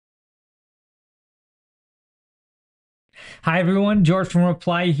Hi everyone, George from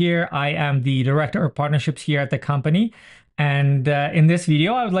Reply here. I am the Director of Partnerships here at the company. And in this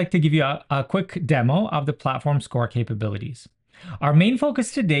video, I would like to give you a quick demo of the platform's core capabilities. Our main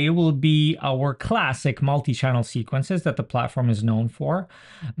focus today will be our classic multi-channel sequences that the platform is known for.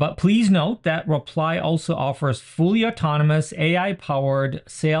 But please note that Reply also offers fully autonomous AI-powered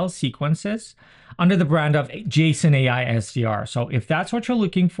sales sequences under the brand of JSON AI SDR. So if that's what you're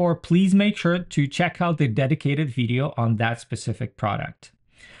looking for, please make sure to check out the dedicated video on that specific product.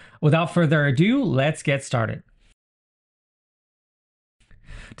 Without further ado, let's get started.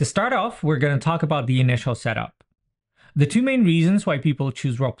 To start off, we're going to talk about the initial setup. The two main reasons why people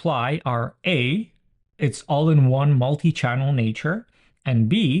choose Reply are A, its all-in-one multi-channel nature, and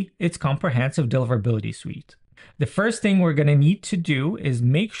B, its comprehensive deliverability suite. The first thing we're going to need to do is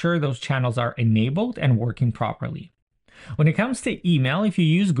make sure those channels are enabled and working properly. When it comes to email, if you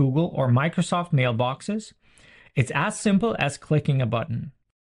use Google or Microsoft mailboxes, it's as simple as clicking a button.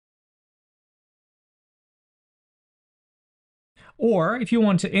 Or if you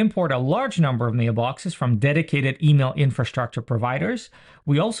want to import a large number of mailboxes from dedicated email infrastructure providers,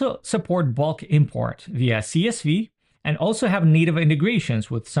 we also support bulk import via CSV and also have native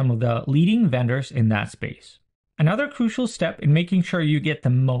integrations with some of the leading vendors in that space. Another crucial step in making sure you get the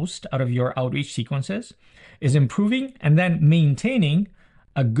most out of your outreach sequences is improving and then maintaining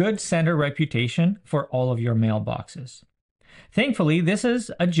a good sender reputation for all of your mailboxes. Thankfully, this is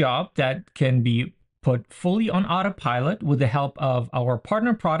a job that can be put fully on autopilot with the help of our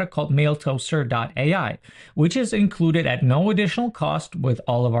partner product called mailtoaster.ai, which is included at no additional cost with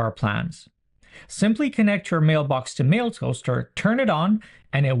all of our plans. Simply connect your mailbox to MailToaster, turn it on,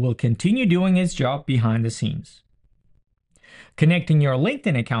 and it will continue doing its job behind the scenes. Connecting your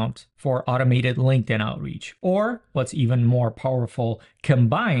LinkedIn account for automated LinkedIn outreach, or what's even more powerful,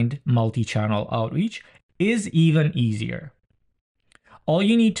 combined multi-channel outreach, is even easier. All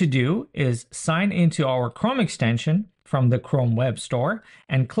you need to do is sign into our Chrome extension from the Chrome Web Store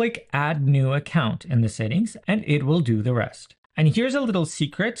and click Add New Account in the settings, and it will do the rest. And here's a little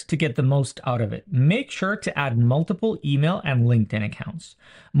secret to get the most out of it. Make sure to add multiple email and LinkedIn accounts.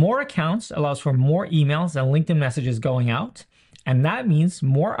 More accounts allows for more emails and LinkedIn messages going out, and that means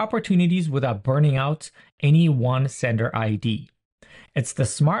more opportunities without burning out any one sender ID. It's the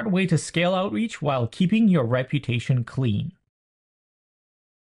smart way to scale outreach while keeping your reputation clean.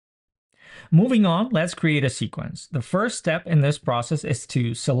 Moving on, let's create a sequence. The first step in this process is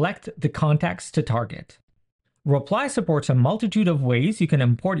to select the contacts to target. Reply supports a multitude of ways you can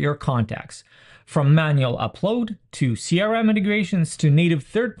import your contacts, from manual upload to CRM integrations to native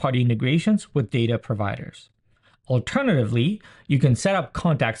third-party integrations with data providers. Alternatively, you can set up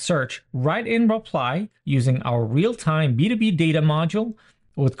contact search right in Reply using our real-time B2B data module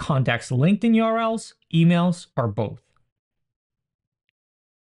with contacts linked in URLs, emails, or both.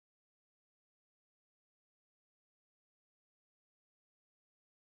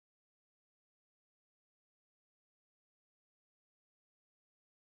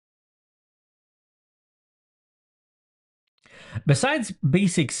 Besides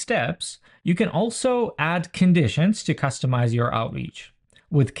basic steps, you can also add conditions to customize your outreach.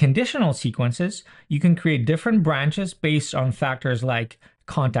 With conditional sequences, you can create different branches based on factors like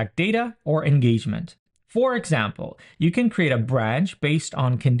contact data or engagement. For example, you can create a branch based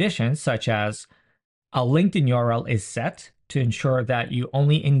on conditions such as a LinkedIn URL is set to ensure that you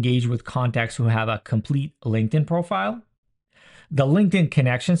only engage with contacts who have a complete LinkedIn profile. The LinkedIn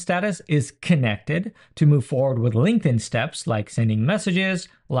connection status is connected to move forward with LinkedIn steps like sending messages,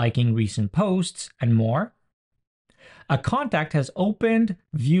 liking recent posts, and more. A contact has opened,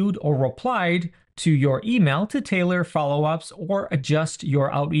 viewed, or replied to your email to tailor follow-ups or adjust your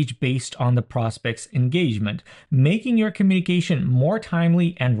outreach based on the prospect's engagement, making your communication more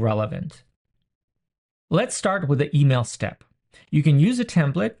timely and relevant. Let's start with the email step. You can use a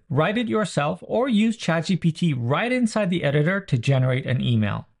template, write it yourself, or use ChatGPT right inside the editor to generate an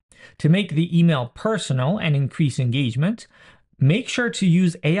email. To make the email personal and increase engagement, make sure to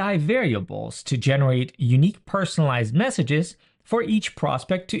use AI variables to generate unique personalized messages for each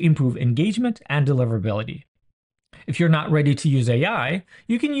prospect to improve engagement and deliverability. If you're not ready to use AI,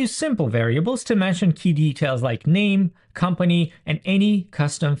 you can use simple variables to mention key details like name, company, and any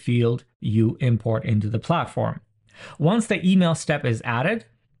custom field you import into the platform. Once the email step is added,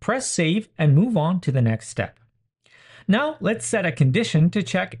 press save and move on to the next step. Now let's set a condition to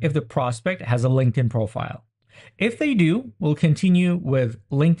check if the prospect has a LinkedIn profile. If they do, we'll continue with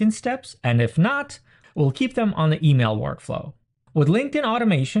LinkedIn steps, and if not, we'll keep them on the email workflow. With LinkedIn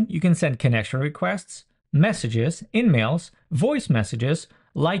automation, you can send connection requests, messages, in-mails, voice messages,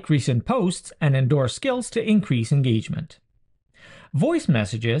 like recent posts, and endorse skills to increase engagement. Voice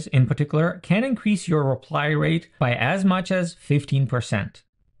messages, in particular, can increase your reply rate by as much as 15%.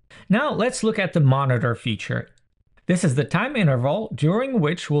 Now let's look at the monitor feature. This is the time interval during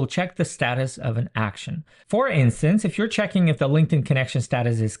which we'll check the status of an action. For instance, if you're checking if the LinkedIn connection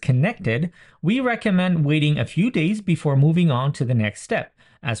status is connected, we recommend waiting a few days before moving on to the next step,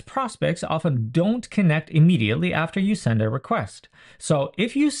 as prospects often don't connect immediately after you send a request. So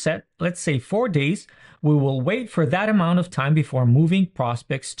if you set, let's say 4 days, we will wait for that amount of time before moving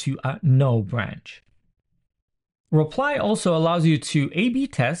prospects to a no branch. Reply also allows you to A/B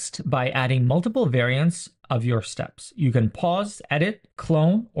test by adding multiple variants of your steps. You can pause, edit,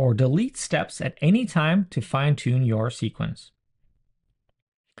 clone, or delete steps at any time to fine-tune your sequence.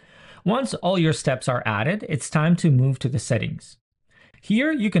 Once all your steps are added, it's time to move to the settings.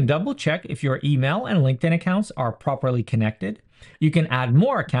 Here, you can double check if your email and LinkedIn accounts are properly connected. You can add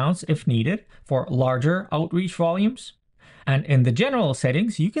more accounts if needed for larger outreach volumes. And in the general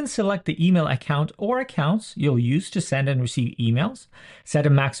settings, you can select the email account or accounts you'll use to send and receive emails, set a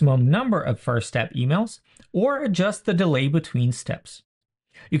maximum number of first step emails, or adjust the delay between steps.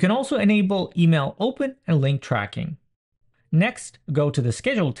 You can also enable email open and link tracking. Next, go to the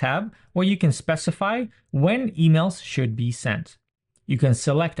Schedule tab where you can specify when emails should be sent. You can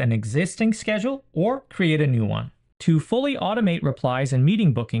select an existing schedule or create a new one. To fully automate replies and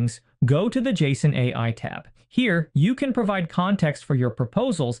meeting bookings, go to the Jason AI tab. Here, you can provide context for your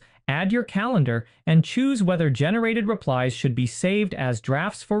proposals, add your calendar, and choose whether generated replies should be saved as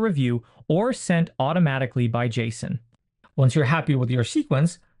drafts for review or sent automatically by Jason. Once you're happy with your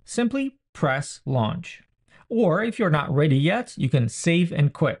sequence, simply press Launch. Or if you're not ready yet, you can save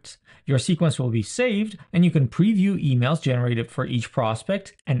and quit. Your sequence will be saved, and you can preview emails generated for each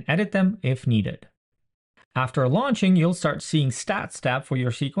prospect and edit them if needed. After launching, you'll start seeing Stats tab for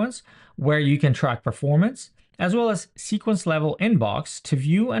your sequence, where you can track performance, as well as sequence level inbox to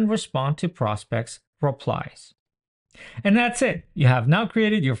view and respond to prospects' replies. And that's it. You have now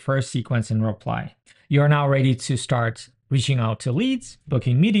created your first sequence in Reply. You are now ready to start reaching out to leads,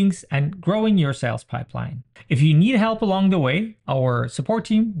 booking meetings, and growing your sales pipeline. If you need help along the way, our support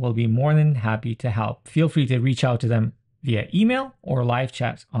team will be more than happy to help. Feel free to reach out to them via email or live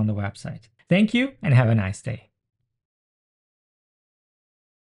chat on the website. Thank you and have a nice day.